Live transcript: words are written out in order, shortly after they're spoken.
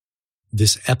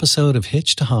This episode of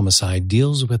Hitch to Homicide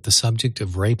deals with the subject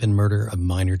of rape and murder of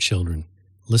minor children.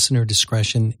 Listener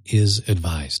discretion is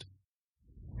advised.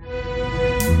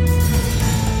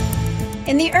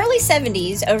 In the early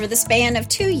 70s, over the span of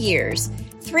 2 years,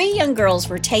 3 young girls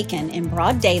were taken in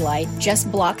broad daylight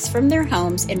just blocks from their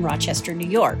homes in Rochester, New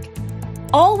York.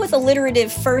 All with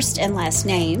alliterative first and last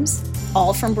names,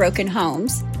 all from broken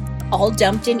homes, all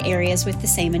dumped in areas with the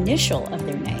same initial of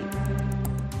their name.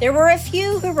 There were a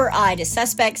few who were eyed as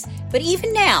suspects, but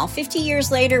even now, 50 years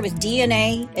later, with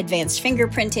DNA, advanced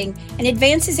fingerprinting, and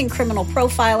advances in criminal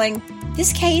profiling,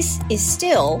 this case is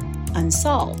still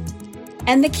unsolved.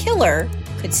 And the killer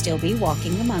could still be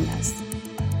walking among us.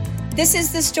 This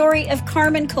is the story of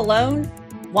Carmen Colon,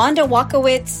 Wanda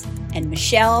Wakowitz, and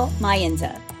Michelle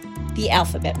Mayenza, the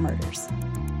Alphabet Murders.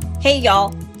 Hey,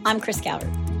 y'all, I'm Chris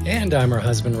Cowder. And I'm her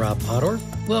husband, Rob Potter.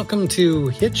 Welcome to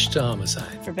Hitch to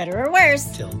Homicide. For better or worse.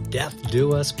 Till death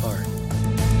do us part.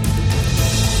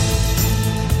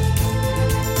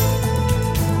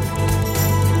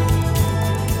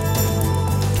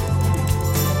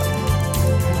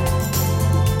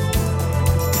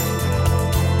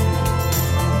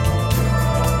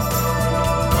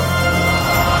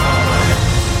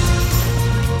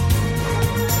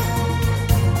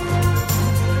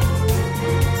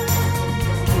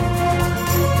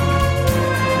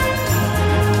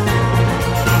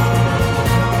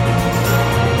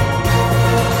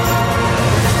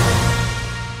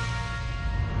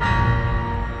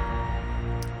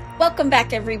 Welcome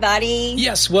back, everybody.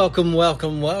 Yes, welcome.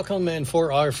 And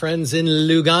for our friends in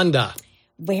Luganda.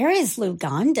 Where is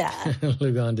Luganda?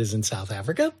 Luganda's in South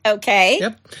Africa. Okay.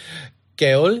 Yep.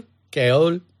 Keol.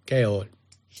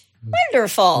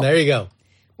 Wonderful. There you go.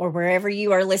 Or wherever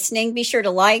you are listening, be sure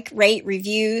to like, rate,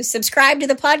 review, subscribe to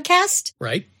the podcast.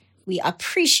 Right. We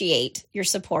appreciate your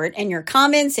support and your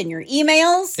comments and your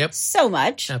emails so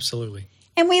much. Absolutely.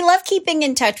 And we love keeping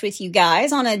in touch with you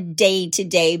guys on a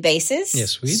day-to-day basis.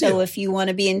 Yes, we do. So if you want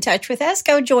to be in touch with us,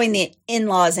 go join the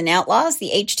In-Laws and Outlaws,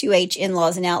 the H2H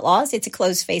In-Laws and Outlaws. It's a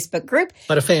closed Facebook group.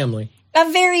 But a family.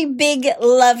 A very big,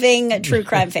 loving true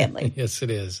crime family. Yes, it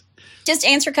is. Just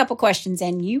answer a couple questions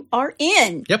and you are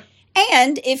in. Yep.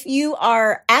 And if you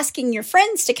are asking your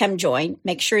friends to come join,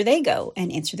 make sure they go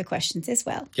and answer the questions as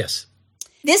well. Yes.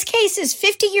 This case is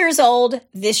 50 years old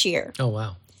this year. Oh,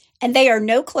 wow. And they are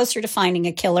no closer to finding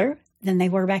a killer than they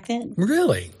were back then.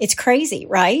 Really? It's crazy,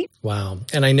 right? Wow.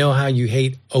 And I know how you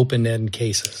hate open-end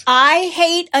cases. I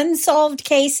hate unsolved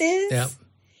cases. Yeah.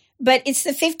 But it's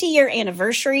the 50-year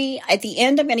anniversary. At the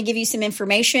end, I'm going to give you some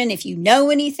information. If you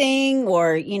know anything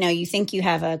or, you think you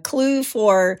have a clue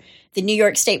for the New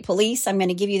York State Police, I'm going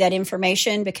to give you that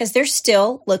information because they're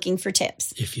still looking for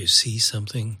tips. If you see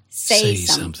something, say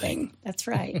something. That's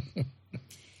right.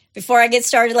 Before I get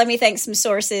started, let me thank some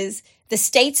sources. The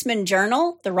Statesman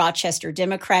Journal, the Rochester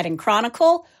Democrat and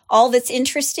Chronicle, All That's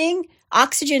Interesting,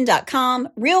 Oxygen.com,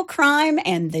 Real Crime,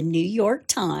 and the New York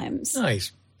Times.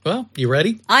 Nice. Well, you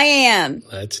ready? I am.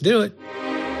 Let's do it.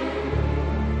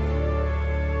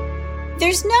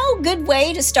 There's no good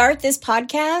way to start this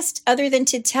podcast other than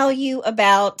to tell you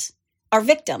about our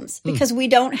victims because we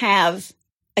don't have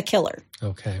a killer.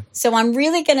 Okay. So I'm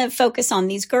really going to focus on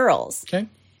these girls. Okay.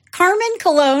 Carmen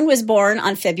Colon was born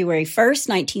on February 1st,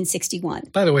 1961.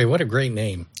 By the way, what a great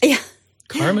name. Yeah.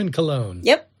 Carmen Colon.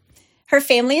 Yep. Her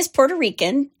family is Puerto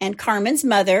Rican, and Carmen's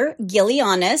mother,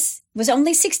 Gillianis, was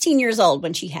only 16 years old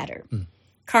when she had her.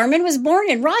 Carmen was born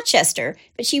in Rochester,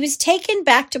 but she was taken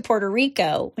back to Puerto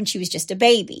Rico when she was just a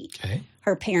baby. Okay.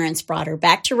 Her parents brought her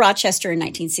back to Rochester in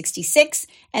 1966,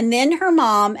 and then her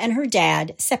mom and her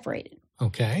dad separated.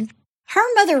 Okay.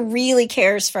 Her mother really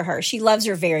cares for her. She loves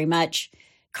her very much.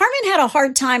 Carmen had a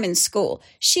hard time in school.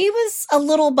 She was a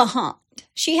little behind.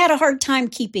 She had a hard time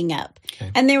keeping up. Okay.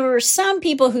 And there were some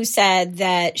people who said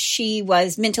that she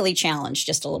was mentally challenged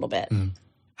just a little bit.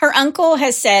 Her uncle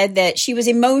has said that she was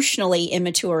emotionally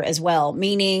immature as well,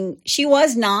 meaning she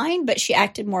was 9, but she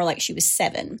acted more like she was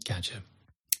 7. Gotcha.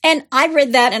 And I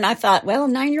read that and I thought, well, a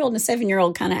 9-year-old and a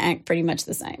 7-year-old kind of act pretty much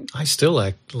the same. I still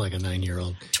act like a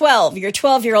 9-year-old. 12. You're a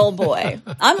 12-year-old boy.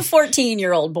 I'm a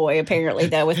 14-year-old boy, apparently,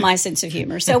 though, with my sense of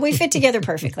humor. So we fit together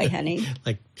perfectly, honey.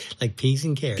 Like peas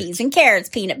and carrots. Peas and carrots,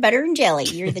 peanut butter and jelly.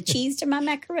 You're the cheese to my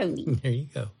macaroni. There you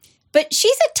go. But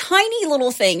she's a tiny little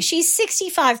thing. She's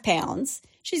 65 pounds.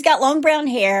 She's got long brown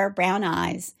hair, brown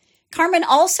eyes. Carmen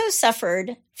also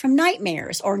suffered from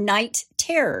nightmares or night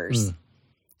terrors.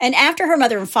 And after her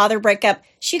mother and father break up,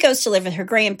 she goes to live with her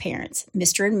grandparents,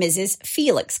 Mr. and Mrs.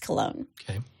 Felix Colon.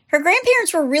 Okay. Her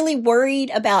grandparents were really worried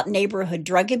about neighborhood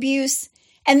drug abuse,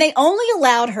 and they only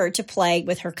allowed her to play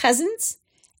with her cousins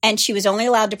and she was only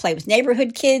allowed to play with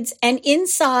neighborhood kids and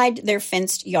inside their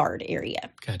fenced yard area.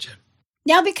 Gotcha.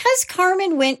 Now, because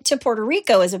Carmen went to Puerto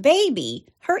Rico as a baby,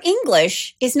 her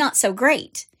English is not so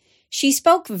great. She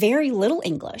spoke very little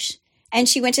English, and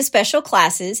she went to special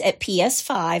classes at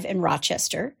PS5 in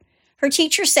Rochester. Her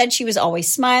teacher said she was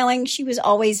always smiling. She was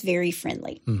always very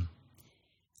friendly.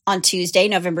 On Tuesday,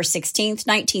 November 16th,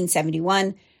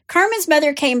 1971, Carmen's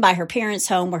mother came by her parents'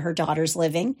 home where her daughter's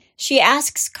living. She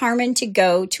asks Carmen to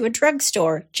go to a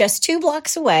drugstore just 2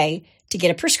 blocks away to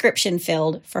get a prescription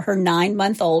filled for her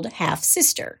 9-month-old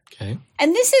half-sister. Okay.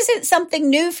 And this isn't something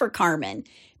new for Carmen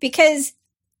because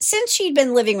since she'd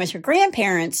been living with her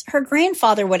grandparents, her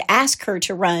grandfather would ask her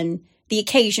to run the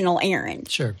occasional errand.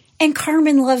 Sure. And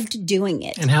Carmen loved doing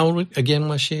it. And how old again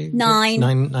was she? 9.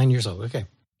 9 years old. Okay.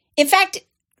 In fact,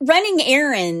 running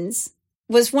errands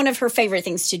was one of her favorite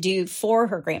things to do for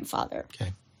her grandfather.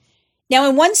 Okay. Now,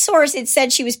 in one source, it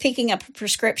said she was picking up a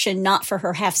prescription not for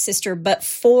her half-sister, but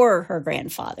for her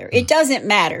grandfather. It doesn't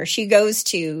matter. She goes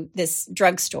to this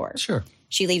drugstore. Sure.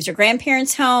 She leaves her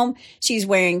grandparents' home. She's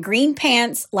wearing green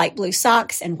pants, light blue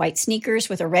socks, and white sneakers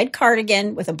with a red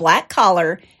cardigan with a black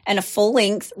collar and a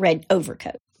full-length red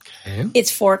overcoat. Okay.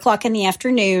 It's 4 o'clock in the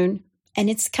afternoon, and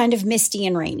it's kind of misty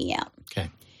and rainy out. Okay.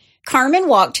 Carmen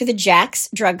walked to the Jack's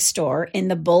drugstore in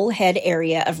the Bullhead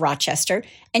area of Rochester,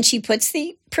 and she puts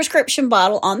the prescription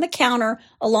bottle on the counter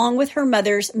along with her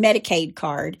mother's Medicaid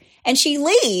card. And she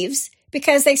leaves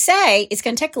because they say it's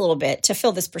going to take a little bit to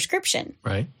fill this prescription.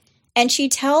 Right. And she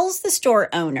tells the store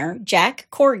owner, Jack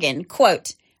Corrigan,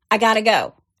 quote, "I gotta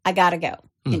go. I gotta go,"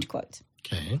 end quote.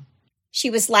 Okay. She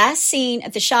was last seen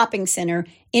at the shopping center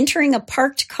entering a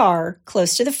parked car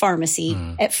close to the pharmacy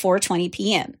at 4:20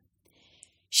 p.m.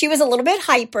 She was a little bit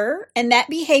hyper, and that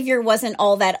behavior wasn't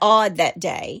all that odd that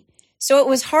day. So it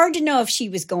was hard to know if she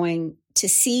was going to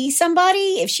see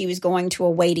somebody, if she was going to a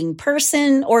waiting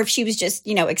person, or if she was just,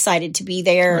 excited to be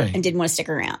there and didn't want to stick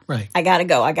around. Right. I gotta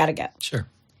go. I gotta go. Sure.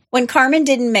 When Carmen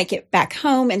didn't make it back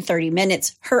home in 30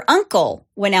 minutes, her uncle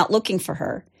went out looking for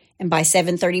her. And by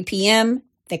 7:30 p.m.,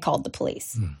 they called the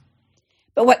police.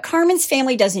 But what Carmen's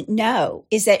family doesn't know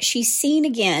is that she's seen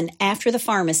again after the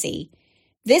pharmacy,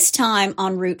 this time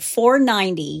on Route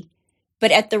 490,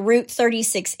 but at the Route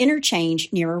 36 interchange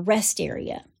near a rest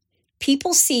area.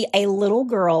 People see a little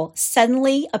girl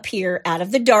suddenly appear out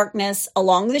of the darkness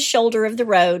along the shoulder of the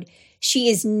road. She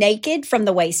is naked from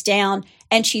the waist down,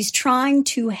 and she's trying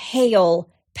to hail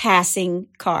passing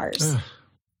cars.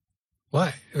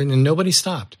 Why? I mean, nobody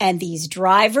stopped. And these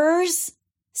drivers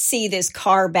see this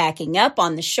car backing up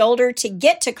on the shoulder to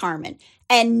get to Carmen,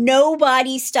 and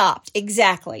nobody stopped.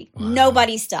 Exactly. Wow.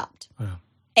 Nobody stopped. Wow.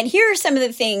 And here are some of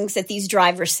the things that these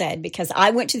drivers said, because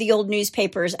I went to the old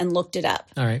newspapers and looked it up.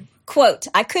 All right. Quote,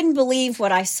 "I couldn't believe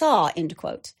what I saw," end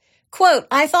quote. Quote,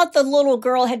 "I thought the little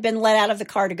girl had been let out of the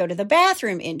car to go to the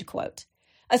bathroom," end quote.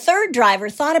 A third driver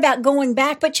thought about going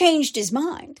back but changed his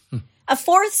mind. A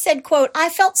fourth said, quote, "I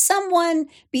felt someone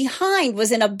behind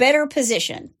was in a better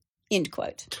position," end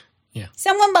quote. Yeah.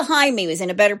 Someone behind me was in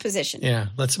a better position. Yeah.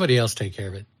 Let somebody else take care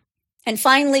of it. And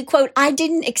finally, quote, "I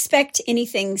didn't expect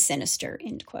anything sinister,"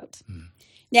 end quote.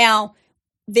 Now,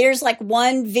 there's like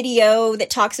one video that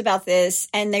talks about this,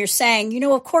 and they're saying,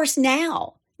 of course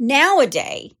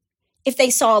nowadays, if they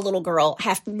saw a little girl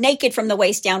half naked from the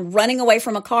waist down running away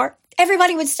from a car,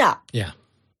 everybody would stop. Yeah.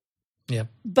 Yep.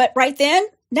 But right then,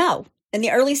 no. In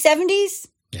the early 70s,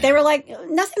 they were like,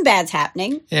 nothing bad's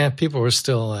happening. Yeah, people were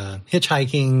still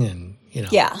hitchhiking and,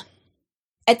 Yeah.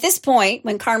 At this point,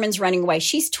 when Carmen's running away,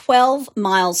 she's 12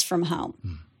 miles from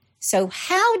home. So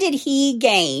how did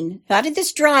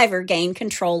this driver gain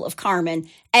control of Carmen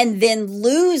and then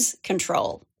lose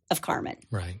control of Carmen?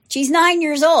 Right. She's 9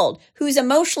 years old, who's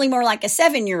emotionally more like a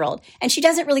 7-year-old, and she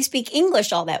doesn't really speak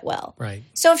English all that well. Right.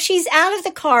 So if she's out of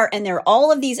the car and there are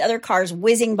all of these other cars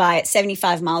whizzing by at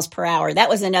 75 miles per hour, that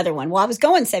was another one. Well, I was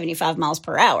going 75 miles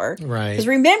per hour. Right. Because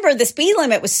remember, the speed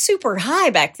limit was super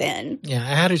high back then. Yeah.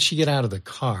 How did she get out of the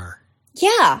car?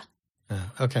 Yeah.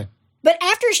 Okay. But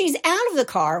after she's out of the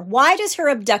car, why does her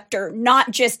abductor not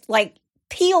just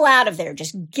peel out of there?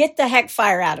 Just get the heck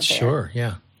fire out of there. Sure.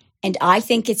 Yeah. And I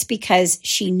think it's because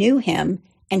she knew him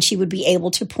and she would be able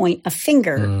to point a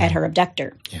finger at her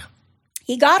abductor. Yeah.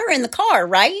 He got her in the car,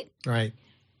 right? Right.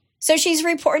 So she's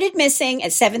reported missing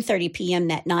at 7:30 p.m.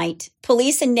 that night.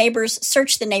 Police and neighbors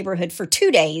searched the neighborhood for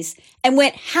 2 days and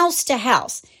went house to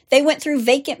house. They went through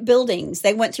vacant buildings.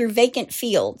 They went through vacant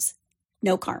fields.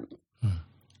 No Carmen.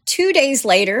 2 days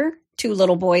later, 2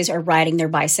 little boys are riding their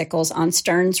bicycles on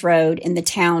Stearns Road in the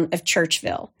town of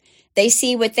Churchville. They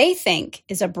see what they think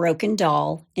is a broken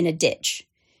doll in a ditch.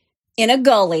 in a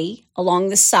gully along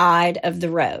the side of the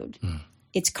road. Mm.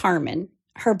 It's Carmen.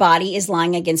 Her body is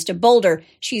lying against a boulder.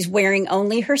 She's wearing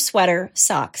only her sweater,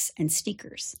 socks, and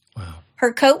sneakers. Wow.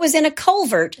 Her coat was in a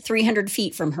culvert 300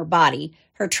 feet from her body.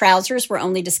 Her trousers were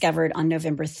only discovered on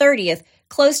November 30th,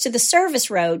 close to the service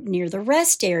road near the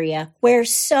rest area where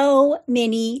so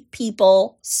many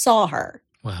people saw her.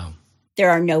 Wow.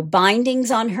 There are no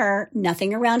bindings on her,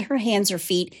 nothing around her hands or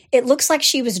feet. It looks like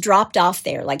she was dropped off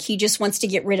there, like he just wants to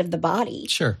get rid of the body.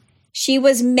 Sure. She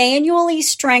was manually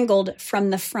strangled from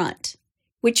the front,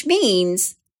 which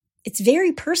means it's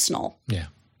very personal. Yeah.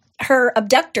 Her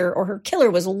abductor or her killer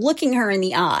was looking her in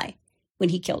the eye when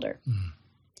he killed her. Mm.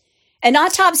 An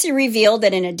autopsy revealed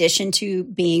that in addition to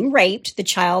being raped, the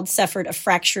child suffered a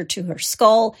fracture to her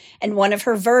skull and one of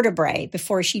her vertebrae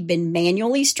before she'd been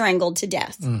manually strangled to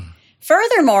death. Mm.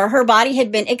 Furthermore, her body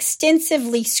had been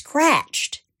extensively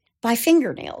scratched by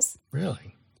fingernails.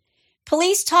 Really?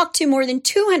 Police talked to more than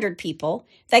 200 people.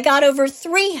 They got over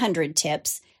 300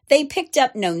 tips. They picked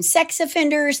up known sex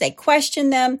offenders. They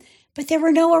questioned them, but there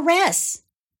were no arrests.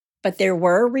 But there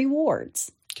were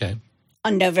rewards. Okay.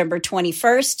 On November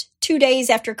 21st, 2 days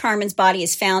after Carmen's body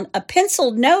is found, a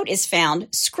penciled note is found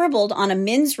scribbled on a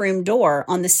men's room door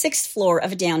on the 6th floor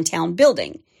of a downtown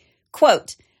building.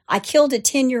 Quote, "I killed a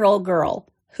 10-year-old girl.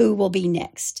 Who will be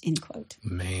next?" End quote.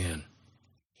 Man.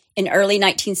 In early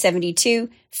 1972,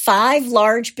 5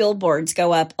 large billboards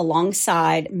go up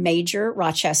alongside major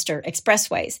Rochester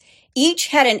expressways. Each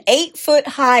had an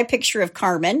 8-foot-high picture of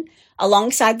Carmen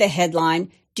alongside the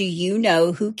headline, "Do you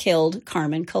know who killed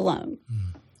Carmen Colon?"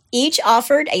 Each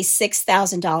offered a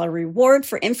 $6,000 reward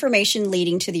for information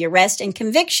leading to the arrest and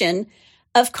conviction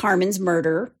of Carmen's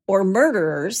murder or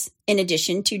murderers, in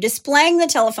addition to displaying the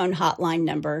telephone hotline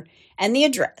number and the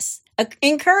address,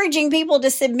 encouraging people to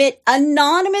submit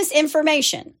anonymous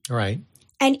information. Right.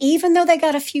 And even though they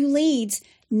got a few leads,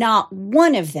 not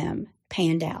one of them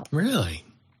panned out. Really?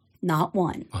 Not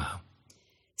one. Wow.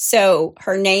 So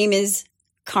her name is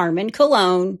Carmen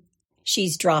Colon.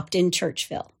 She's dropped in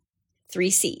Churchville. 3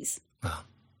 C's. Wow.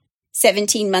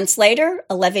 17 months later,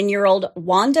 11-year-old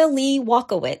Wanda Lee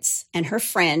Walkowitz and her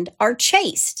friend are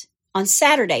chased on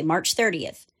Saturday, March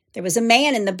 30th. There was a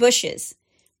man in the bushes.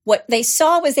 What they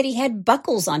saw was that he had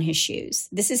buckles on his shoes.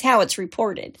 This is how it's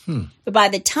reported. But by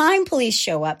the time police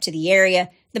show up to the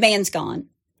area, the man's gone.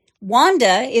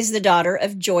 Wanda is the daughter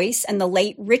of Joyce and the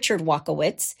late Richard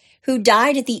Walkowitz, who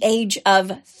died at the age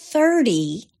of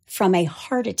 30 from a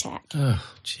heart attack.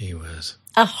 Oh, gee whiz.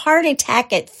 A heart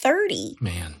attack at 30.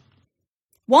 Man.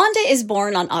 Wanda is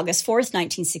born on August 4th,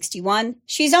 1961.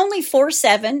 She's only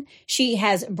 4'7". She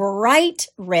has bright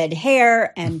red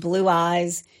hair and blue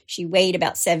eyes. She weighed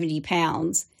about 70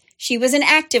 pounds. She was an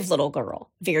active little girl,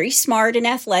 very smart and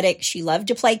athletic. She loved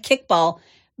to play kickball,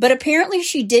 but apparently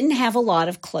she didn't have a lot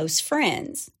of close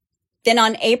friends. Then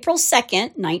on April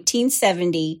 2nd,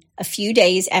 1970, a few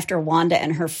days after Wanda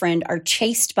and her friend are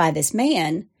chased by this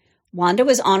man, Wanda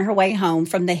was on her way home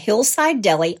from the Hillside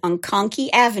Deli on Conkey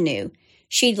Avenue.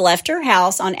 She'd left her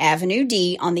house on Avenue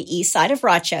D on the east side of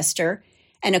Rochester,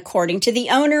 and according to the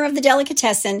owner of the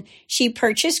delicatessen, she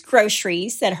purchased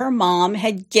groceries that her mom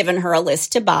had given her a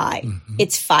list to buy. Mm-hmm.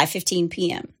 It's 5:15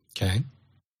 p.m. Okay.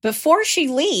 Before she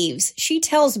leaves, she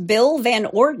tells Bill Van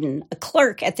Orden, a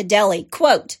clerk at the deli,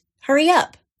 quote, "Hurry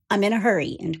up, I'm in a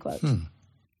hurry," end quote.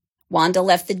 Wanda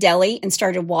left the deli and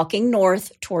started walking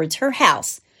north towards her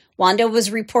house. Wanda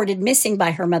was reported missing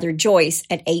by her mother, Joyce,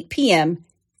 at 8 p.m.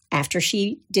 after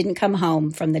she didn't come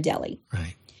home from the deli.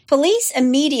 Right. Police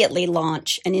immediately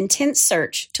launch an intense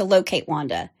search to locate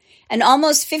Wanda, and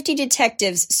almost 50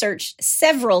 detectives searched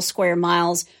several square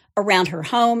miles around her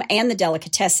home and the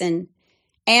delicatessen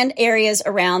and areas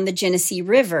around the Genesee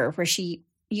River where she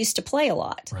used to play a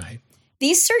lot. Right.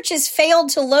 These searches failed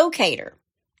to locate her,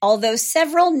 although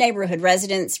several neighborhood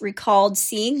residents recalled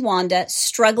seeing Wanda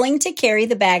struggling to carry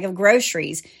the bag of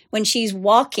groceries when she's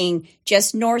walking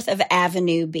just north of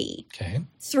Avenue B. Okay.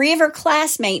 3 of her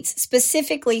classmates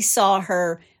specifically saw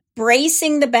her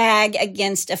bracing the bag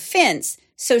against a fence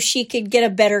so she could get a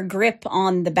better grip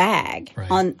on the bag,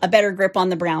 Right. on a better grip on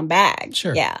the brown bag.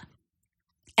 Sure. Yeah.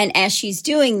 And as she's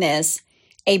doing this,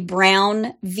 a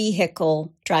brown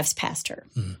vehicle drives past her.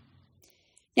 Mm.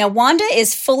 Now, Wanda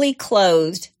is fully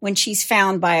clothed when she's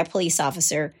found by a police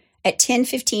officer at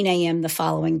 10:15 a.m. the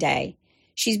following day.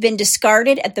 She's been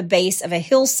discarded at the base of a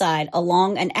hillside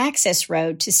along an access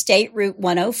road to State Route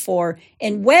 104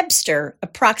 in Webster,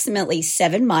 approximately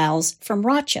 7 miles from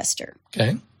Rochester.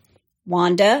 Okay.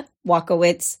 Wanda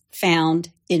Walkowitz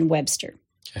found in Webster.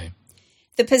 Okay.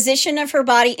 The position of her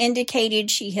body indicated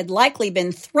she had likely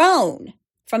been thrown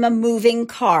from a moving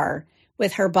car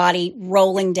with her body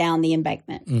rolling down the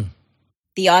embankment.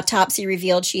 The autopsy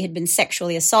revealed she had been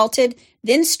sexually assaulted,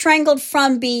 then strangled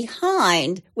from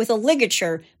behind with a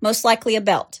ligature, most likely a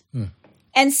belt.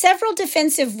 And several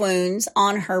defensive wounds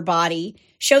on her body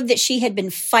showed that she had been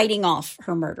fighting off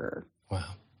her murderer.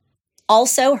 Wow.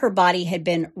 Also, her body had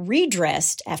been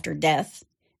redressed after death.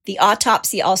 The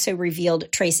autopsy also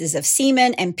revealed traces of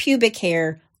semen and pubic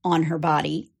hair on her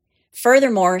body.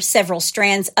 Furthermore, several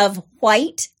strands of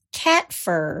white cat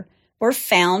fur were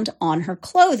found on her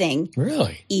clothing.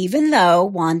 Really? Even though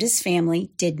Wanda's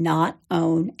family did not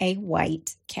own a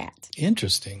white cat.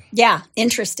 Interesting. Yeah,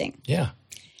 interesting. Yeah.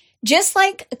 Just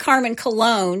like Carmen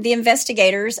Colon, the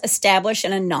investigators established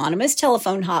an anonymous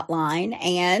telephone hotline,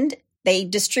 and they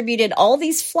distributed all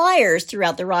these flyers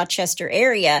throughout the Rochester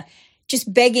area,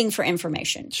 just begging for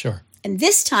information. Sure. And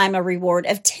this time, a reward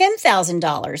of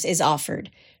 $10,000 is offered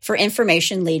for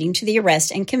information leading to the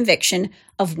arrest and conviction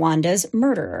of Wanda's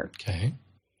murderer. Okay.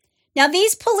 Now,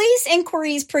 these police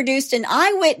inquiries produced an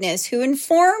eyewitness who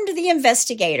informed the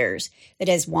investigators that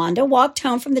as Wanda walked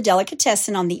home from the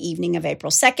delicatessen on the evening of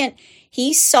April 2nd,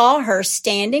 he saw her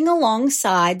standing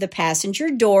alongside the passenger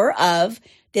door of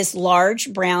this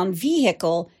large brown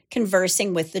vehicle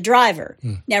conversing with the driver.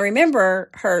 Now, remember,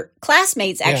 her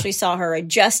classmates actually saw her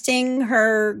adjusting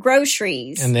her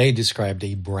groceries. And they described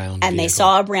a brown And they vehicle.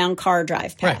 saw a brown car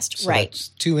drive past. Right. So that's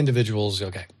two individuals.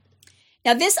 Okay.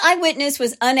 Now, this eyewitness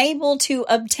was unable to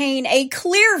obtain a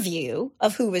clear view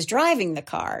of who was driving the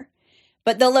car,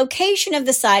 but the location of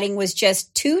the sighting was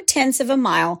just 0.2 of a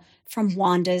mile from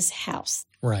Wanda's house.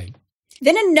 Right.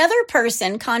 Then another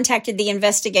person contacted the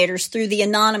investigators through the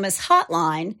anonymous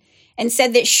hotline and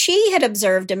said that she had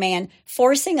observed a man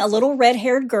forcing a little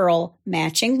red-haired girl,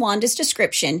 matching Wanda's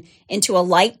description, into a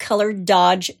light-colored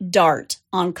Dodge Dart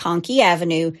on Conkey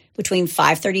Avenue between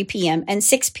 5:30 p.m. and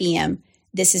 6 p.m.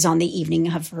 This is on the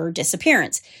evening of her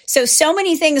disappearance. So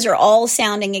many things are all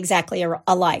sounding exactly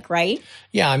alike, right?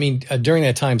 Yeah, I mean, during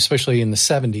that time, especially in the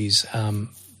 70s,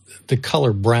 the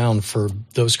color brown for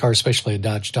those cars, especially a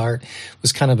Dodge Dart,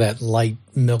 was kind of that light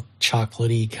milk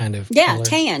chocolatey kind of color.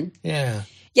 Tan. Yeah.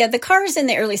 Yeah, the cars in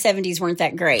the early 70s weren't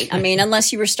that great. I mean,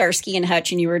 unless you were Starsky and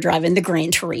Hutch and you were driving the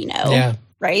Gran Torino. Yeah.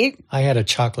 Right? I had a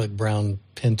chocolate brown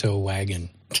Pinto wagon.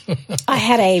 I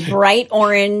had a bright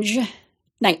orange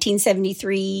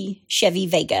 1973 Chevy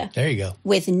Vega. There you go.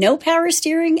 With no power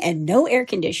steering and no air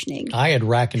conditioning. I had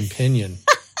rack and pinion.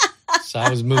 So I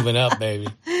was moving up, baby.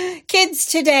 Kids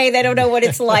today, they don't know what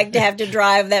it's like to have to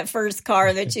drive that first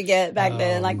car that you get back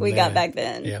then, like we got back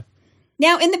then. Yeah.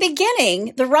 Now, in the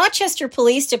beginning, the Rochester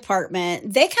Police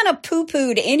Department, they kind of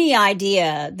poo-pooed any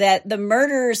idea that the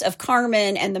murders of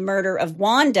Carmen and the murder of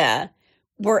Wanda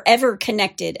were ever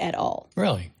connected at all.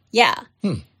 Really? Yeah.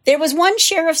 There was one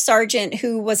sheriff sergeant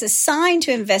who was assigned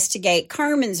to investigate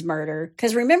Carmen's murder,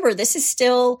 because remember, this is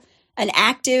still an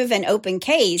active and open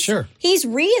case. Sure. He's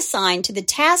reassigned to the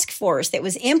task force that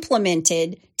was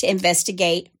implemented to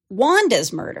investigate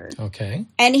Wanda's murder. Okay.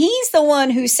 And he's the one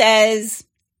who says,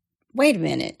 wait a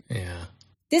minute. Yeah.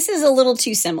 This is a little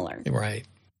too similar. Right.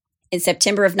 In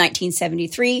September of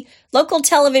 1973, local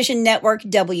television network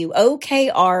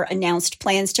WOKR announced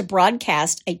plans to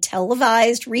broadcast a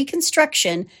televised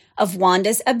reconstruction of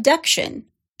Wanda's abduction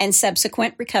and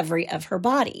subsequent recovery of her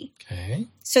body. Okay.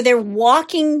 So they're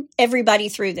walking everybody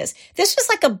through this. This was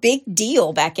like a big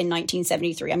deal back in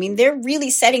 1973. I mean, they're really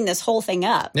setting this whole thing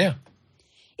up. Yeah.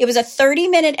 It was a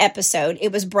 30-minute episode.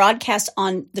 It was broadcast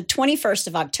on the 21st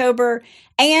of October,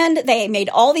 and they made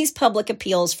all these public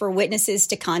appeals for witnesses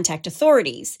to contact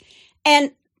authorities.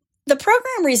 And the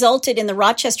program resulted in the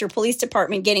Rochester Police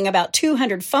Department getting about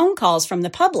 200 phone calls from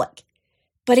the public.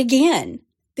 But again,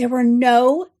 there were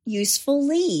no useful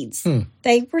leads.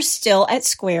 They were still at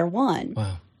square one.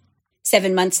 Wow.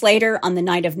 7 months later, on the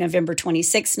night of November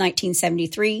 26,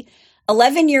 1973,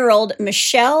 11-year-old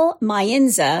Michelle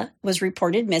Mayenza was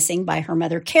reported missing by her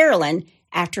mother, Carolyn,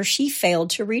 after she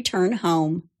failed to return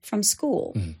home from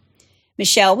school.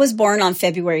 Michelle was born on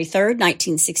February 3rd,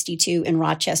 1962 in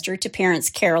Rochester to parents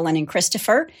Carolyn and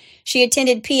Christopher. She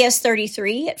attended PS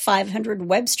 33 at 500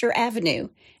 Webster Avenue,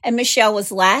 and Michelle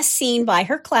was last seen by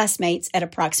her classmates at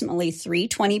approximately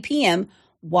 3:20 p.m.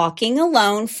 walking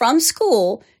alone from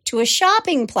school to a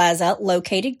shopping plaza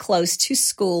located close to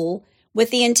school with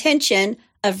the intention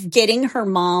of getting her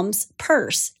mom's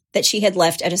purse that she had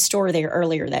left at a store there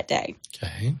earlier that day.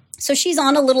 Okay. So she's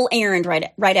on a little errand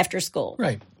right after school.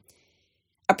 Right.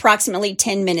 Approximately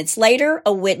 10 minutes later,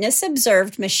 a witness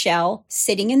observed Michelle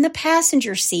sitting in the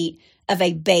passenger seat of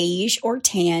a beige or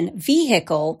tan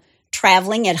vehicle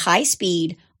traveling at high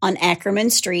speed on Ackerman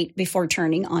Street before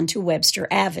turning onto Webster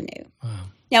Avenue. Wow.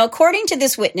 Now, according to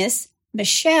this witness,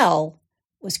 Michelle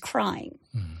was crying.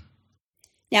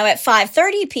 Now, at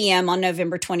 5:30 p.m. on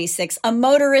November 26, a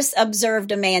motorist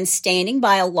observed a man standing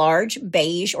by a large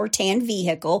beige or tan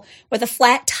vehicle with a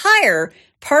flat tire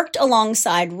parked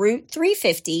alongside Route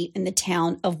 350 in the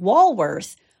town of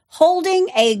Walworth, holding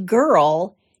a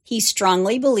girl he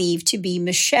strongly believed to be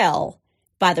Michelle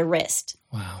by the wrist.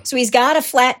 Wow. So he's got a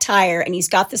flat tire and he's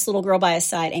got this little girl by his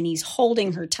side and he's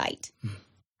holding her tight.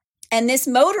 And this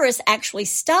motorist actually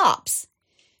stops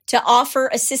to offer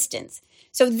assistance.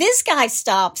 So this guy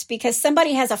stops because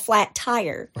somebody has a flat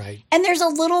tire. Right. And there's a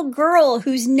little girl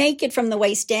who's naked from the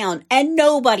waist down and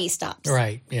nobody stops.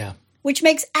 Right, yeah. Which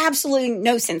makes absolutely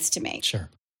no sense to me. Sure.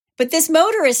 But this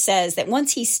motorist says that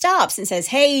once he stops and says,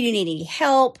 hey, do you need any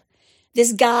help?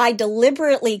 This guy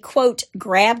deliberately, quote,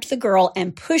 grabbed the girl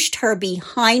and pushed her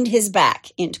behind his back,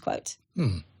 end quote.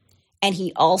 And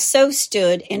he also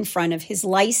stood in front of his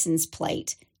license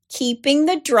plate, keeping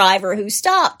the driver who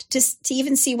stopped to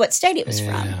even see what state it was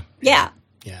from. Yeah.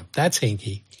 That's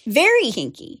hinky. Very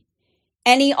hinky.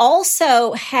 And he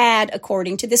also had,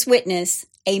 according to this witness,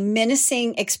 a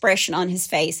menacing expression on his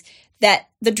face that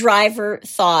the driver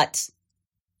thought,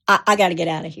 I got to get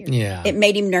out of here. Yeah. It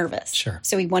made him nervous. Sure.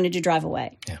 So he wanted to drive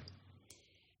away. Yeah.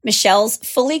 Michelle's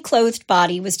fully clothed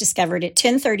body was discovered at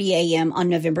 10:30 a.m. on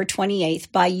November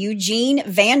 28th by Eugene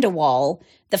Vandewall,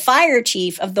 the fire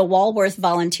chief of the Walworth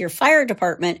Volunteer Fire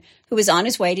Department, who was on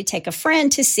his way to take a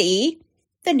friend to see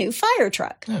the new fire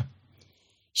truck. Yeah.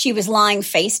 She was lying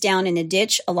face down in a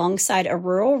ditch alongside a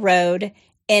rural road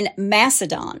in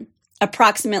Macedon,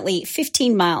 approximately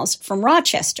 15 miles from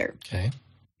Rochester. Okay.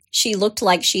 She looked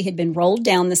like she had been rolled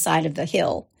down the side of the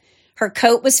hill. Her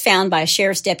coat was found by a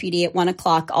sheriff's deputy at 1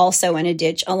 o'clock, also in a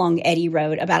ditch along Eddy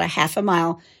Road, about a half a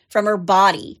mile from her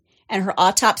body. And her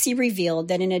autopsy revealed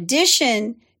that in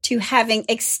addition to having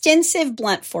extensive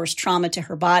blunt force trauma to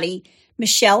her body,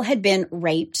 Michelle had been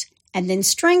raped and then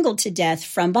strangled to death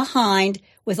from behind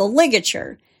with a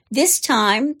ligature, this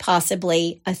time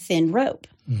possibly a thin rope.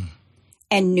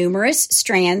 And numerous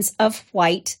strands of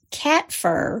white cat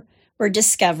fur were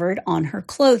discovered on her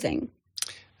clothing.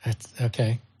 That's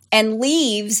okay. And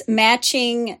leaves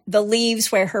matching the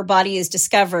leaves where her body is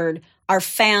discovered are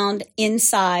found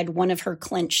inside one of her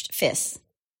clenched fists.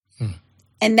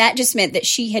 And that just meant that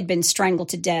she had been strangled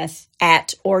to death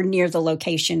at or near the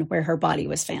location where her body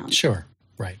was found. Sure.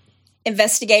 Right.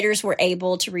 Investigators were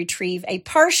able to retrieve a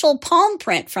partial palm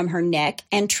print from her neck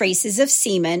and traces of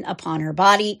semen upon her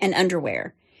body and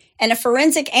underwear. And a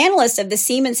forensic analyst of the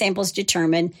semen samples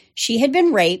determined she had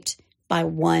been raped by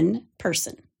one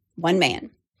person, one man.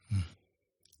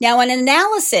 Now, an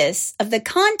analysis of the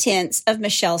contents of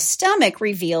Michelle's stomach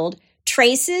revealed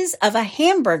traces of a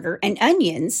hamburger and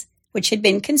onions, which had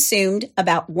been consumed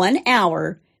about 1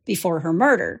 hour before her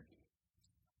murder.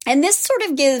 And this sort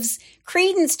of gives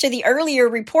credence to the earlier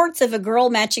reports of a girl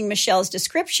matching Michelle's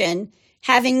description,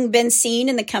 having been seen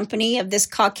in the company of this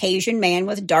Caucasian man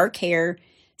with dark hair,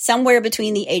 somewhere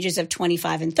between the ages of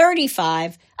 25 and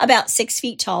 35, about 6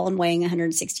 feet tall and weighing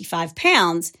 165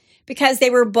 pounds, because they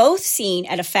were both seen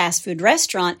at a fast food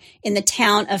restaurant in the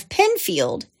town of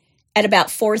Penfield at about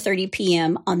 4:30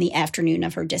 p.m. on the afternoon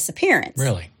of her disappearance.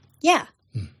 Really? Yeah.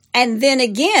 And then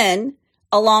again,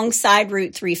 alongside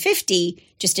Route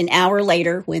 350, just an hour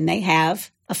later when they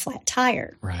have a flat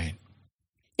tire. Right.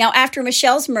 Now, after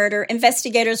Michelle's murder,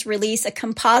 investigators release a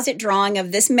composite drawing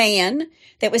of this man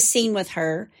that was seen with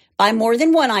her by more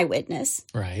than one eyewitness.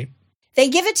 Right. They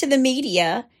give it to the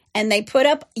media and they put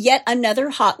up yet another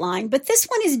hotline, but this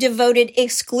one is devoted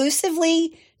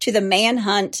exclusively to the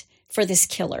manhunt for this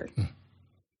killer.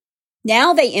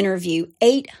 Now they interview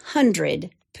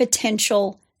 800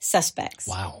 potential suspects.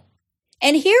 Wow.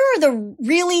 And here are the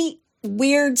really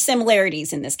weird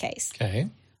similarities in this case. Okay.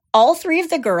 All three of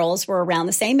the girls were around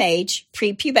the same age,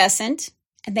 prepubescent,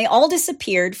 and they all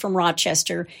disappeared from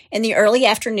Rochester in the early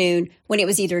afternoon when it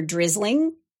was either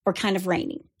drizzling or kind of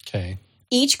raining. Okay.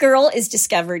 Each girl is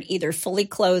discovered either fully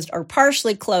clothed or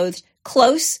partially clothed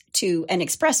close to an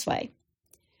expressway.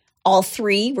 All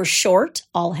three were short.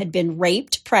 All had been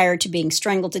raped prior to being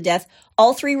strangled to death.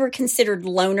 All three were considered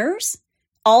loners.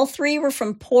 All three were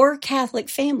from poor Catholic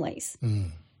families.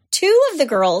 2 of the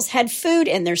girls had food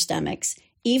in their stomachs,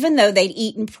 even though they'd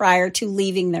eaten prior to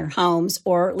leaving their homes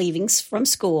or leaving from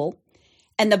school.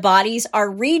 And the bodies are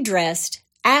redressed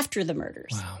after the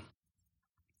murders. Wow.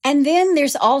 And then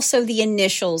there's also the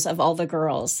initials of all the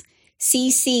girls,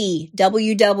 CC,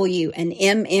 WW, and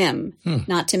MM,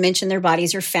 not to mention their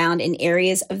bodies are found in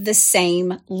areas of the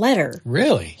same letter.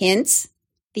 Really? Hence,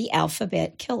 the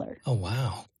alphabet killer. Oh,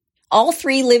 wow. All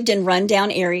three lived in rundown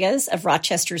areas of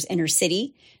Rochester's inner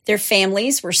city. Their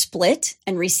families were split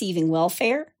and receiving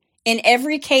welfare. In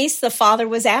every case, the father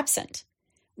was absent.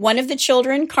 One of the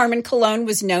children, Carmen Colon,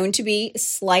 was known to be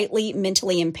slightly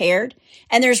mentally impaired,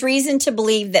 and there's reason to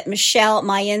believe that Michelle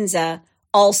Mayenza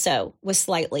also was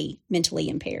slightly mentally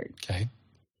impaired. Okay.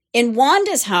 In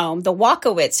Wanda's home, the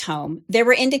Wakowitz home, there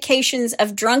were indications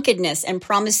of drunkenness and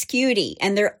promiscuity,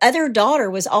 and their other daughter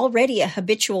was already a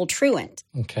habitual truant.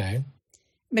 Okay.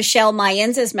 Michelle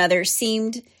Mayenza's mother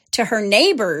seemed to her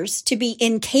neighbors to be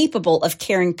incapable of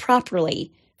caring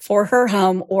properly for her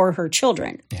home or her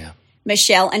children. Yeah.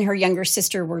 Michelle and her younger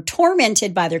sister were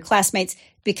tormented by their classmates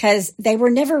because they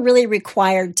were never really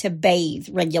required to bathe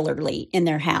regularly in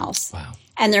their house. Wow.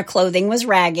 And their clothing was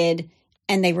ragged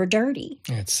and they were dirty.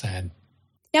 It's sad.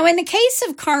 Now, in the case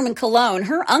of Carmen Colon,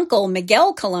 her uncle,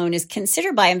 Miguel Colon, is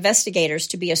considered by investigators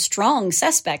to be a strong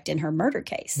suspect in her murder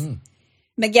case.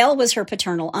 Miguel was her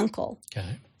paternal uncle.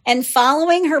 Okay. And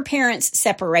following her parents'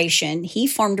 separation, he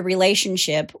formed a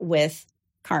relationship with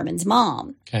Carmen's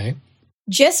mom. Okay.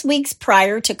 Just weeks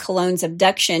prior to Colon's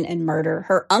abduction and murder,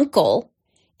 her uncle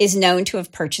is known to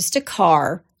have purchased a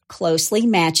car closely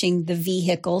matching the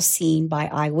vehicle seen by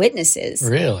eyewitnesses.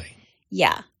 Really?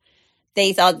 Yeah.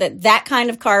 They thought that that kind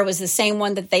of car was the same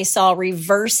one that they saw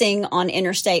reversing on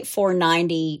Interstate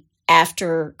 490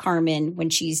 after Carmen when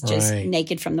she's just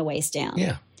naked from the waist down.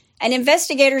 Yeah. And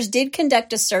investigators did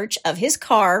conduct a search of his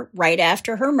car right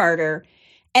after her murder,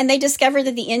 and they discovered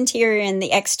that the interior and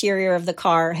the exterior of the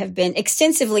car have been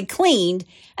extensively cleaned,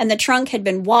 and the trunk had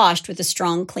been washed with a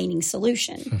strong cleaning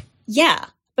solution. Yeah.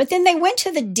 But then they went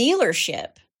to the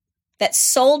dealership that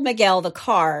sold Miguel the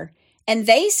car, and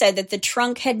they said that the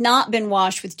trunk had not been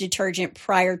washed with detergent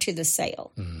prior to the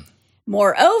sale.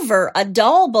 Moreover, a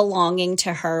doll belonging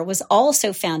to her was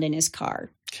also found in his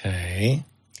car. Okay.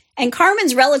 And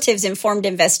Carmen's relatives informed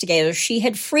investigators she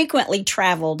had frequently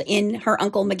traveled in her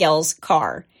Uncle Miguel's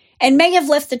car and may have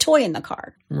left the toy in the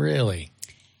car. Really?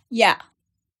 Yeah.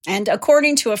 And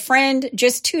according to a friend,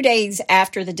 just 2 days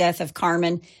after the death of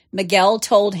Carmen, Miguel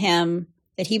told him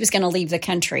that he was going to leave the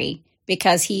country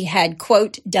because he had,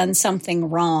 quote, done something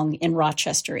wrong in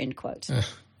Rochester, end quote.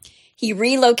 He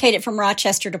relocated from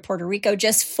Rochester to Puerto Rico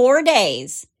just 4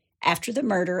 days after the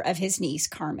murder of his niece,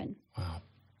 Carmen. Wow.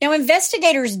 Now,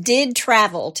 investigators did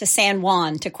travel to San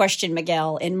Juan to question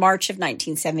Miguel in March of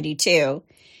 1972.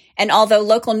 And although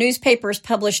local newspapers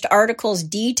published articles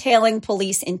detailing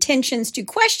police intentions to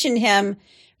question him,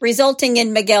 resulting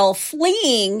in Miguel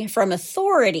fleeing from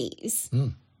authorities,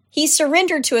 he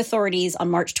surrendered to authorities on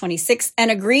March 26th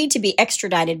and agreed to be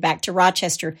extradited back to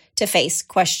Rochester to face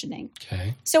questioning.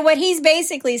 Okay. So what he's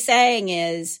basically saying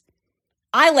is,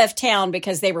 I left town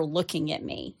because they were looking at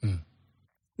me.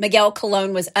 Miguel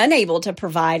Colon was unable to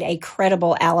provide a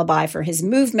credible alibi for his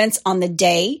movements on the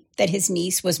day that his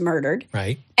niece was murdered.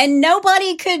 Right. And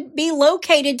nobody could be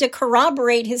located to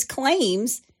corroborate his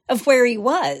claims of where he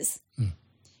was.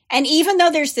 And even though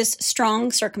there's this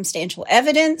strong circumstantial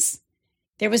evidence,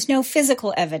 there was no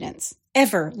physical evidence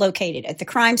ever located at the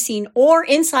crime scene or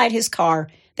inside his car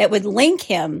that would link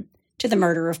him to the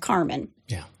murder of Carmen.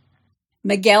 Yeah.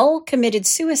 Miguel committed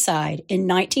suicide in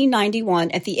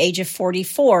 1991 at the age of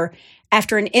 44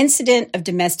 after an incident of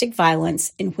domestic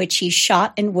violence in which he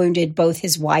shot and wounded both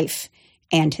his wife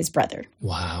and his brother.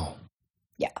 Wow.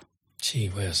 Yeah. Gee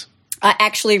whiz. I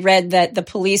actually read that the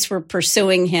police were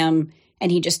pursuing him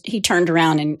and he turned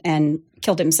around and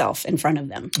killed himself in front of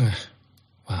them.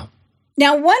 Wow.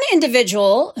 Now, one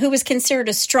individual who was considered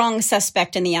a strong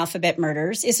suspect in the Alphabet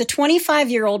murders is a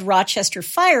 25-year-old Rochester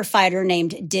firefighter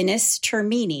named Dennis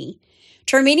Termini.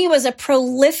 Termini was a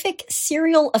prolific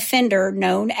serial offender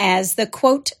known as the,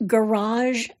 quote,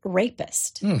 garage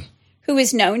rapist, who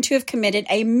is known to have committed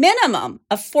a minimum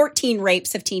of 14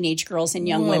 rapes of teenage girls and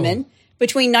young women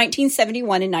between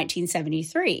 1971 and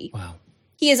 1973. Wow.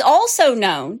 He is also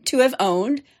known to have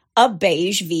owned a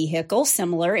beige vehicle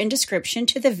similar in description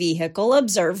to the vehicle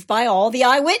observed by all the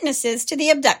eyewitnesses to the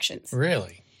abductions.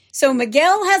 Really? So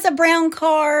Miguel has a brown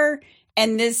car,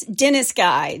 and this Dennis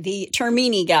guy, the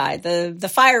Termini guy, the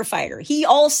firefighter, he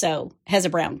also has a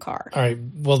brown car. All right.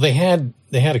 Well, they had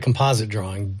a composite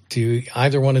drawing. Do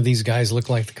either one of these guys look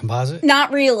like the composite?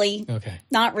 Not really. Okay.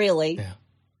 Not really. Yeah.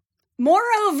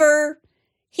 Moreover,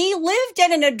 he lived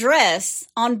at an address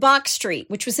on Box Street,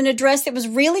 which was an address that was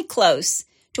really close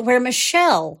to where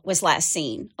Michelle was last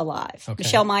seen alive,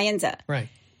 Michelle Mayenza. Right.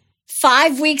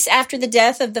 5 weeks after the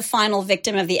death of the final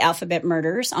victim of the Alphabet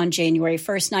murders on January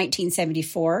 1st,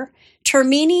 1974,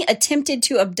 Termini attempted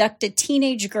to abduct a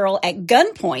teenage girl at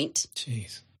gunpoint.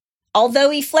 Jeez. Although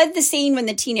he fled the scene when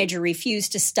the teenager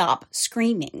refused to stop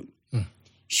screaming.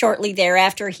 Shortly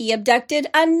thereafter, he abducted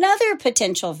another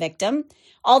potential victim,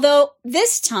 although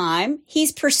this time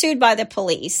he's pursued by the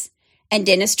police, and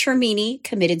Dennis Termini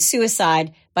committed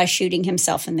suicide by shooting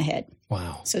himself in the head.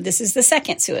 Wow. So this is the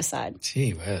second suicide.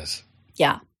 Gee whiz.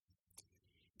 Yeah.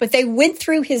 But they went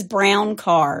through his brown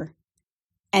car,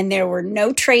 and there were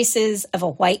no traces of a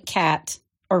white cat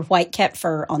or white cat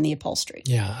fur on the upholstery.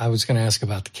 Yeah, I was going to ask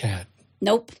about the cat.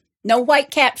 Nope. No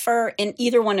white cat fur in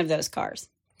either one of those cars.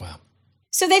 Wow.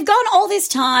 So they've gone all this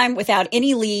time without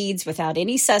any leads, without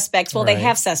any suspects. Well, Right. they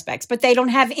have suspects, but they don't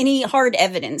have any hard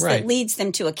evidence Right. that leads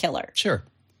them to a killer. Sure.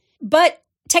 But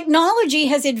technology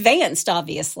has advanced,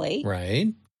 obviously. Right.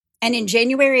 And in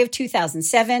January of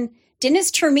 2007,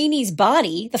 Dennis Termini's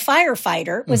body, the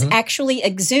firefighter, was actually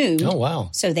exhumed. Oh, wow.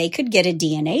 So they could get a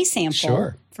DNA sample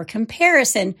Sure. for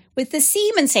comparison with the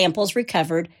semen samples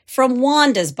recovered from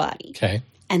Wanda's body. Okay.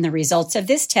 And the results of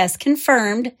this test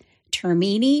confirmed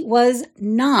Termini was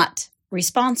not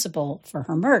responsible for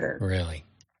her murder. Really?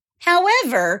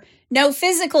 However, no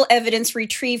physical evidence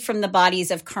retrieved from the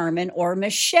bodies of Carmen or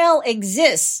Michelle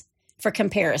exists for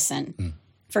comparison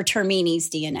for Termini's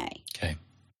DNA. Okay.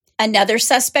 Another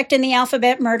suspect in the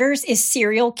Alphabet murders is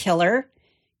serial killer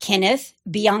Kenneth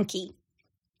Bianchi,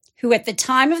 who at the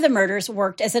time of the murders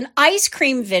worked as an ice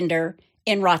cream vendor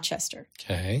in Rochester.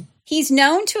 Okay. He's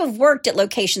known to have worked at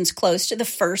locations close to the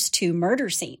first two murder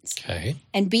scenes. Okay.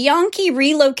 And Bianchi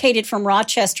relocated from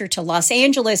Rochester to Los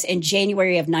Angeles in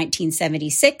January of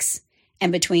 1976.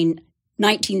 And between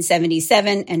 1977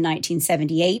 and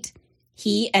 1978,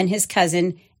 he and his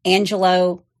cousin,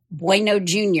 Angelo Bueno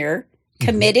Jr.,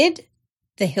 committed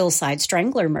the Hillside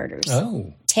Strangler murders.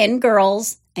 Oh. 10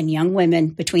 girls and young women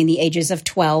between the ages of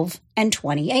 12 and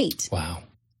 28. Wow.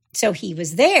 So he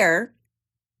was there.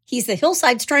 He's the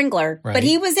Hillside Strangler, Right. but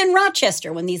he was in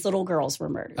Rochester when these little girls were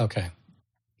murdered. Okay.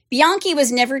 Bianchi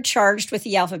was never charged with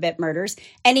the Alphabet murders,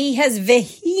 and he has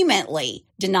vehemently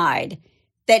denied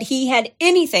that he had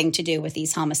anything to do with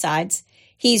these homicides.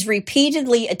 He's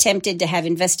repeatedly attempted to have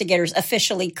investigators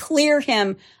officially clear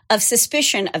him of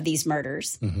suspicion of these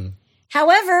murders.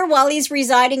 However, while he's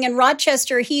residing in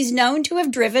Rochester, he's known to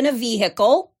have driven a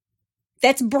vehicle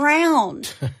that's brown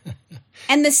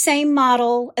and the same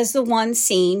model as the one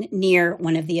seen near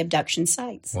one of the abduction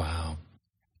sites. Wow.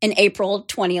 In April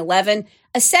 2011,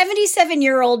 a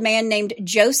 77-year-old man named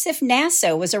Joseph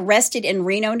Nasso was arrested in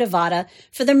Reno, Nevada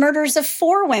for the murders of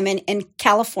 4 women in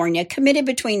California committed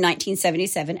between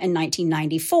 1977 and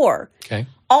 1994, Okay.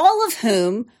 all of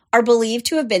whom are believed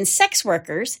to have been sex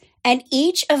workers and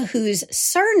each of whose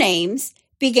surnames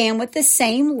began with the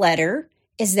same letter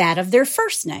as that of their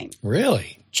first name,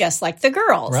 Really? just like the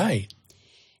girls. Right.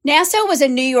 Nasso was a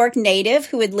New York native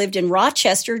who had lived in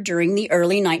Rochester during the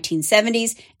early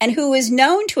 1970s and who is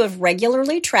known to have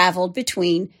regularly traveled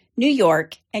between New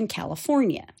York and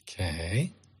California.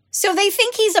 Okay. So they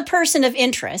think he's a person of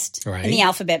interest Right. in the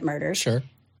Alphabet murders. Sure.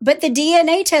 But the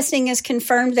DNA testing has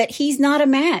confirmed that he's not a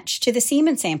match to the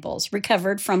semen samples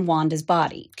recovered from Wanda's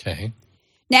body. Okay.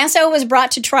 Nasso was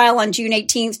brought to trial on June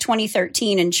 18th,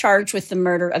 2013, and charged with the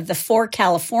murder of the 4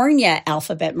 California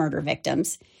Alphabet murder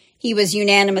victims. He was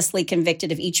unanimously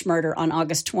convicted of each murder on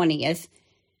August 20th.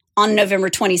 On November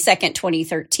 22nd,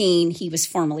 2013, he was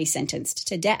formally sentenced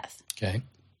to death. Okay.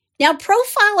 Now,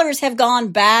 profilers have gone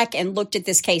back and looked at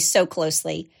this case so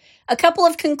closely. A couple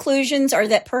of conclusions are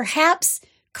that perhaps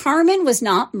Carmen was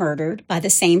not murdered by the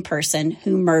same person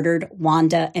who murdered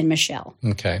Wanda and Michelle.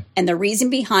 Okay. And the reason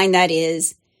behind that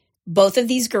is both of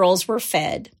these girls were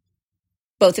fed.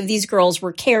 Both of these girls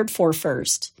were cared for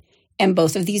first. And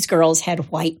both of these girls had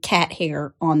white cat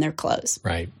hair on their clothes.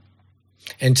 Right.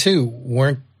 And 2,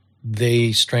 weren't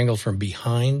they strangled from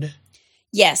behind?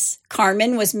 Yes,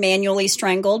 Carmen was manually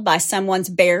strangled by someone's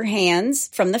bare hands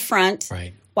from the front,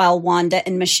 Right. while Wanda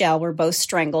and Michelle were both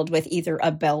strangled with either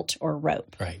a belt or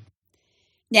rope. Right.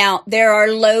 Now, there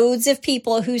are loads of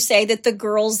people who say that the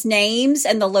girls' names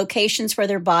and the locations where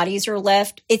their bodies are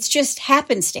left, it's just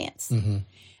happenstance. Mm-hmm.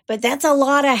 But that's a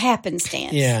lot of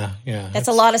happenstance. Yeah. Yeah. That's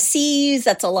a lot of C's,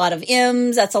 that's a lot of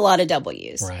M's, that's a lot of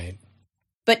W's. Right.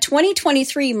 But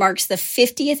 2023 marks the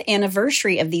 50th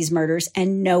anniversary of these murders,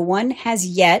 and no one has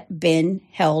yet been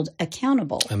held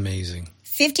accountable. Amazing.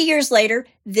 50 years later,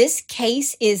 this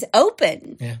case is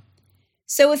open. Yeah.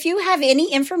 So if you have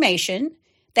any information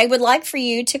they would like for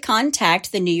you to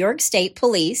contact the New York State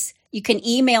Police, you can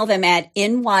email them at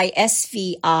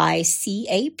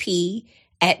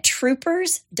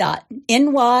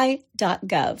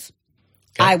nysvicap@troopers.ny.gov.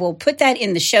 Okay. I will put that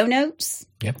in the show notes.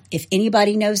 Yep. If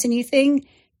anybody knows anything,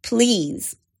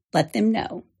 please let them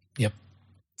know. Yep.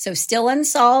 So still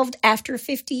unsolved after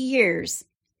 50 years.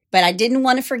 But I didn't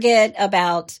want to forget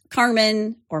about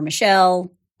Carmen or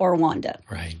Michelle or Wanda.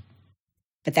 Right.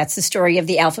 But that's the story of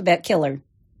the alphabet killer.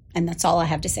 And that's all I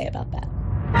have to say about that.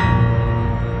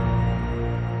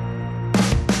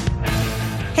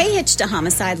 Hey, Hitch to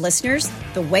Homicide listeners,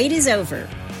 the wait is over.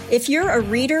 If you're a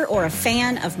reader or a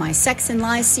fan of my Sex and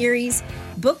Lies series,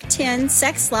 Book 10,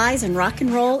 Sex, Lies, and Rock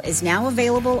and Roll is now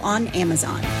available on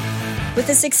Amazon. With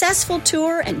a successful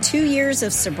tour and 2 years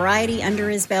of sobriety under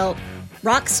his belt,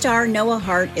 rock star Noah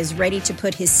Hart is ready to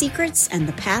put his secrets and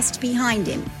the past behind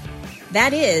him.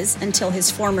 That is, until his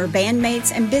former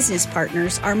bandmates and business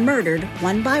partners are murdered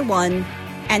one by one,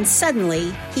 and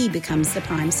suddenly he becomes the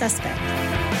prime suspect.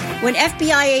 When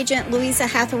FBI agent Louisa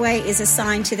Hathaway is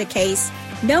assigned to the case,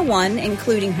 no one,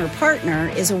 including her partner,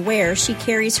 is aware she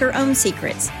carries her own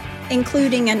secrets,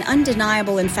 including an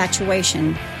undeniable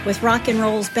infatuation with rock and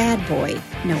roll's bad boy,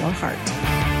 Noah Hart.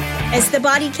 As the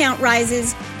body count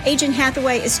rises, Agent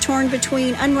Hathaway is torn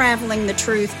between unraveling the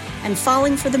truth and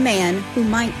falling for the man who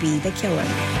might be the killer.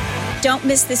 Don't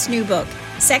miss this new book,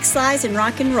 Sex, Lies, and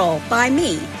Rock and Roll, by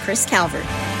me, Chris Calvert.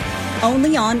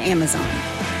 Only on Amazon.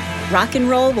 Rock and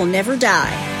roll will never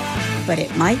die, but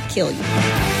it might kill you.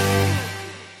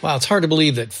 Wow, it's hard to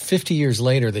believe that 50 years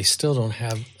later, they still don't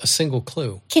have a single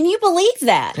clue. Can you believe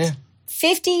that? Yeah.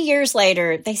 50 years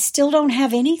later, they still don't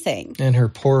have anything. And her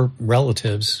poor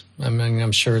relatives, I mean,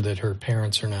 I'm sure that her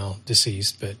parents are now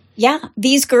deceased, but... Yeah,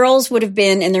 these girls would have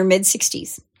been in their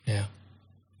mid-60s. Yeah.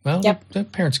 Well, yep. The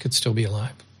parents could still be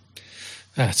alive.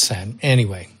 That's sad.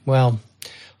 Anyway, well,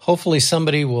 hopefully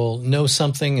somebody will know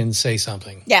something and say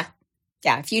something. Yeah.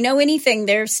 Yeah, if you know anything,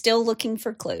 they're still looking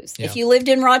for clues. Yeah. If you lived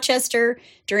in Rochester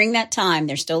during that time,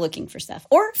 they're still looking for stuff.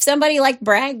 Or if somebody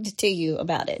bragged to you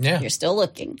about it, you're still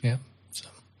looking. Yeah. So,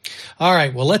 all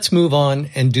right, well, let's move on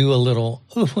and do a little,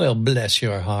 well, bless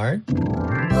your heart. Well,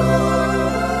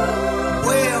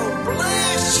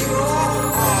 bless your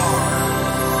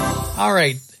heart. All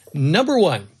right, number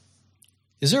 1.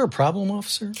 Is there a problem,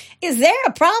 officer? Is there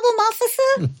a problem,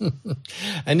 officer?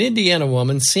 An Indiana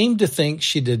woman seemed to think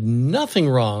she did nothing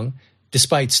wrong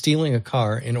despite stealing a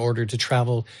car in order to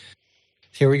travel,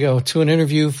 here we go, to an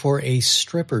interview for a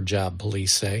stripper job,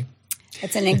 police say.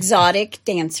 It's an exotic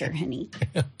dancer, honey.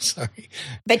 Sorry.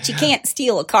 But you can't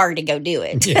steal a car to go do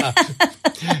it. Yeah.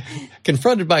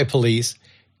 Confronted by police,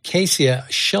 Casey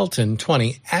Shelton,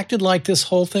 20, acted like this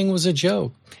whole thing was a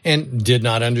joke and did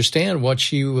not understand what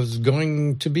she was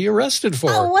going to be arrested for.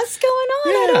 Oh, what's going on?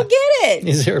 Yeah. I don't get it.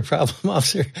 Is there a problem,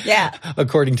 officer? Yeah.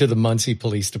 According to the Muncie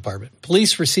Police Department.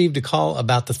 Police received a call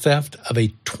about the theft of a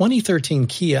 2013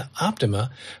 Kia Optima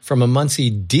from a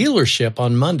Muncie dealership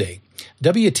on Monday.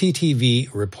 WTTV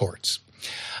reports.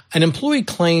 An employee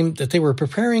claimed that they were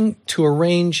preparing to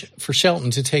arrange for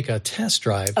Shelton to take a test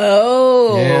drive.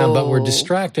 Oh. Yeah, but were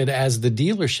distracted as the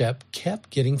dealership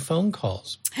kept getting phone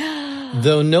calls,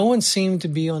 though no one seemed to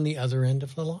be on the other end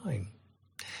of the line.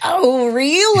 Oh,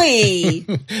 really?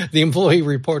 The employee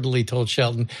reportedly told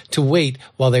Shelton to wait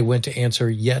while they went to answer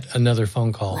yet another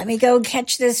phone call. Let me go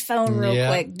catch this phone real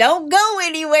quick. Don't go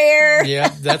anywhere. Yeah,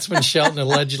 that's when Shelton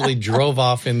allegedly drove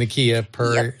off in the Kia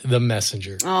per the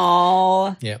messenger.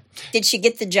 Oh. Yeah. Did she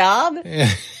get the job?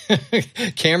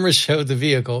 Cameras showed the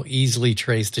vehicle easily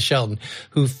traced to Shelton,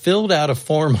 who filled out a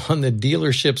form on the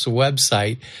dealership's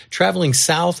website, traveling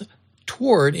south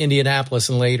toward Indianapolis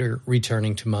and later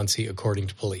returning to Muncie, according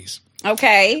to police.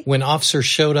 Okay. When officers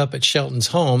showed up at Shelton's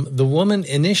home, the woman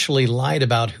initially lied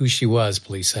about who she was,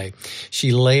 police say.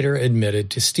 She later admitted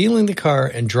to stealing the car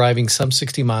and driving some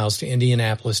 60 miles to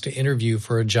Indianapolis to interview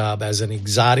for a job as an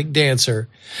exotic dancer,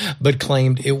 but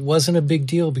claimed it wasn't a big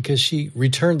deal because she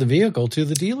returned the vehicle to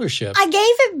the dealership. I gave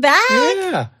it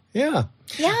back. Yeah.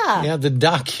 Yeah. The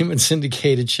documents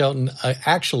indicated Shelton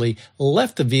actually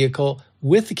left the vehicle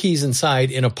with the keys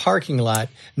inside in a parking lot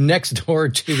next door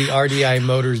to the RDI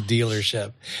Motors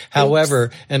dealership. However,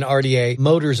 an RDI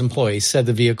Motors employee said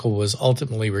the vehicle was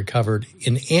ultimately recovered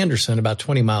in Anderson, about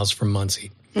 20 miles from Muncie.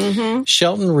 Mm-hmm.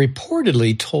 Shelton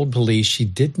reportedly told police she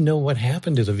didn't know what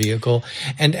happened to the vehicle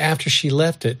and after she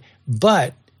left it,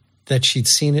 but that she'd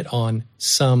seen it on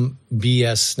some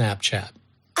BS Snapchat.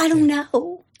 I don't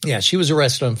know. Yeah, she was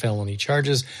arrested on felony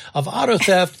charges of auto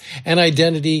theft and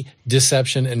identity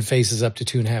deception and faces up to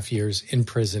 2.5 years in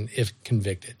prison if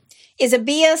convicted. Is a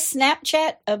BS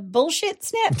Snapchat a bullshit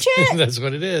Snapchat? That's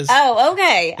what it is. Oh,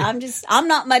 okay. I'm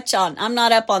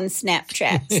not up on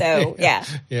Snapchat. So, yeah.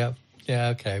 Yeah,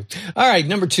 okay. All right,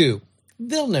 number 2.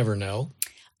 They'll never know.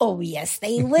 Oh, yes,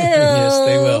 they will. Yes,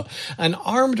 they will. An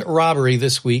armed robbery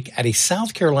this week at a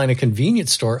South Carolina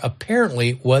convenience store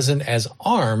apparently wasn't as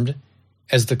armed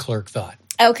as the clerk thought.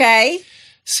 Okay.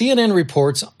 CNN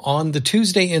reports on the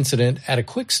Tuesday incident at a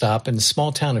quick stop in the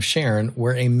small town of Sharon,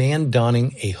 where a man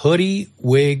donning a hoodie,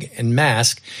 wig, and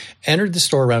mask entered the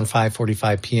store around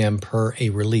 5:45 p.m. per a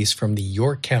release from the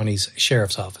York County's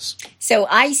Sheriff's Office. So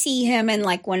I see him in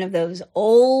like one of those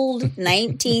old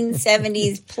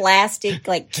 1970s plastic,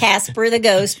 like Casper the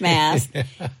Ghost mask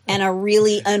and a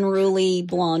really unruly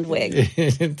blonde wig.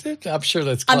 I'm sure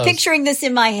that's close. I'm picturing this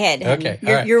in my head. Okay,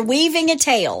 You're, all right. you're weaving a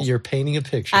tale. You're painting a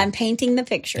picture. I'm painting the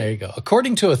picture. There you go.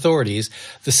 According to authorities,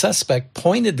 the suspect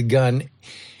pointed the gun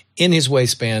in his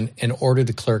waistband and ordered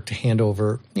the clerk to hand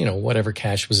over, whatever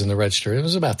cash was in the register. It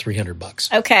was about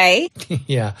 $300. Okay.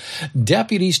 Yeah.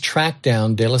 Deputies tracked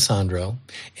down D'Alessandro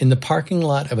in the parking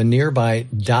lot of a nearby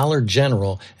Dollar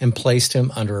General and placed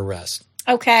him under arrest.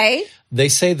 Okay. They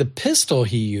say the pistol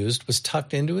he used was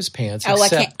tucked into his pants. Oh,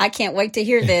 I can't wait to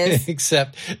hear this.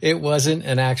 Except it wasn't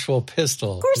an actual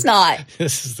pistol. Of course not.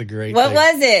 This is the great What thing.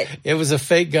 was it? It was a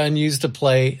fake gun used to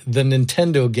play the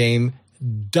Nintendo game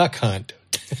Duck Hunt.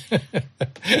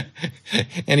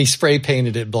 And he spray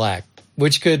painted it black,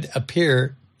 which could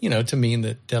appear, to mean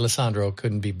that D'Alessandro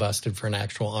couldn't be busted for an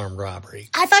actual armed robbery.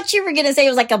 I thought you were going to say it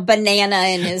was like a banana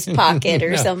in his pocket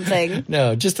or something.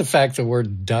 No, just the fact the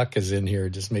word duck is in here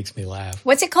just makes me laugh.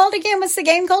 What's it called again? What's the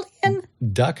game called again?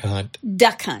 Duck Hunt.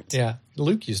 Duck Hunt. Yeah,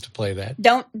 Luke used to play that.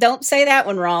 Don't say that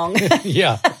one wrong.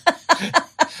 Yeah.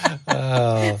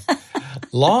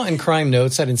 Law and Crime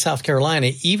notes that in South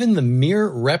Carolina, even the mere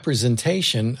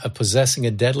representation of possessing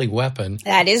a deadly weapon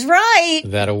That is right.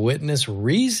 that a witness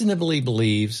reasonably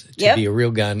believes to Yep. be a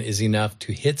real gun is enough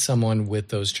to hit someone with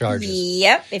those charges.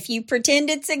 Yep. If you pretend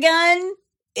it's a gun,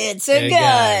 it's a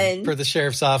gun. For the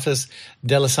sheriff's office,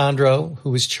 D'Alessandro,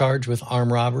 who was charged with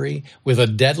armed robbery with a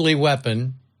deadly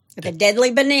weapon, With a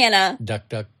deadly banana. duck,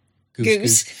 duck,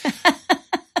 goose.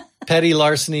 Petty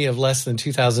larceny of less than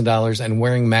 $2,000 and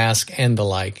wearing mask and the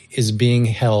like is being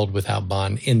held without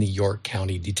bond in the York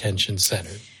County Detention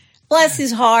Center. Bless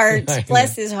his heart. I know.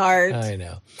 Bless his heart. I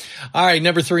know. All right,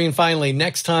 number 3, and finally,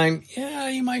 next time,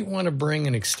 you might want to bring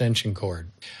an extension cord.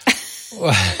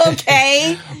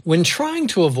 Okay. When trying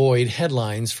to avoid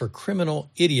headlines for criminal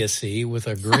idiocy with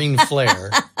a green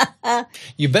flare,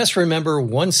 you best remember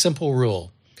one simple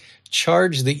rule.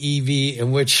 Charge the EV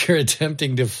in which you're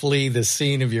attempting to flee the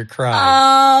scene of your crime.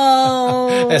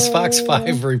 Oh. As Fox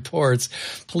 5 reports,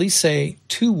 police say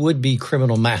 2 would-be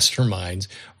criminal masterminds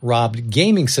robbed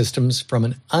gaming systems from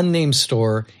an unnamed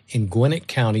store in Gwinnett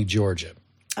County, Georgia.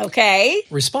 Okay.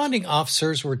 Responding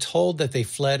officers were told that they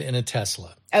fled in a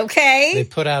Tesla. Okay. They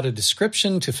put out a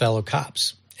description to fellow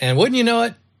cops. And wouldn't you know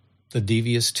it, the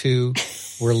devious 2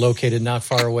 were located not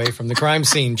far away from the crime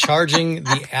scene, charging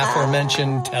the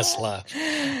aforementioned Tesla.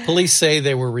 Police say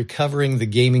they were recovering the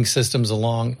gaming systems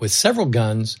along with several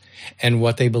guns and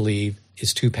what they believe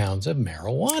is 2 pounds of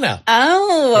marijuana.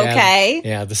 Oh, okay.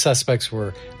 Yeah, the suspects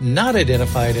were not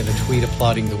identified in a tweet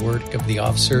applauding the work of the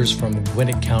officers from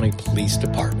Gwinnett County Police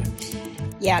Department.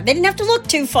 Yeah, they didn't have to look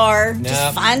too far. Nope.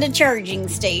 Just find a charging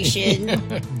station.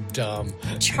 Dumb.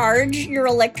 Charge your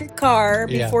electric car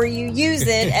Yeah. before you use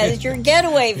it as your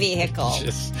getaway vehicle.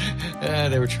 Just,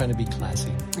 they were trying to be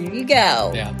classy. There you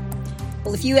go. Yeah.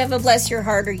 Well, if you have a bless your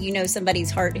heart or you know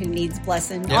somebody's heart who needs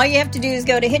blessing, Yep. all you have to do is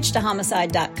go to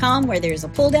hitchtohomicide.com where there's a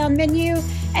pull-down menu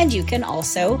and you can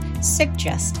also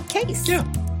suggest a case. Yeah.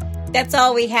 That's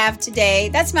all we have today.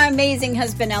 That's my amazing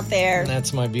husband out there. And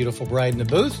that's my beautiful bride in the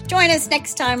booth. Join us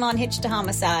next time on Hitch to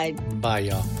Homicide. Bye,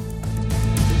 y'all.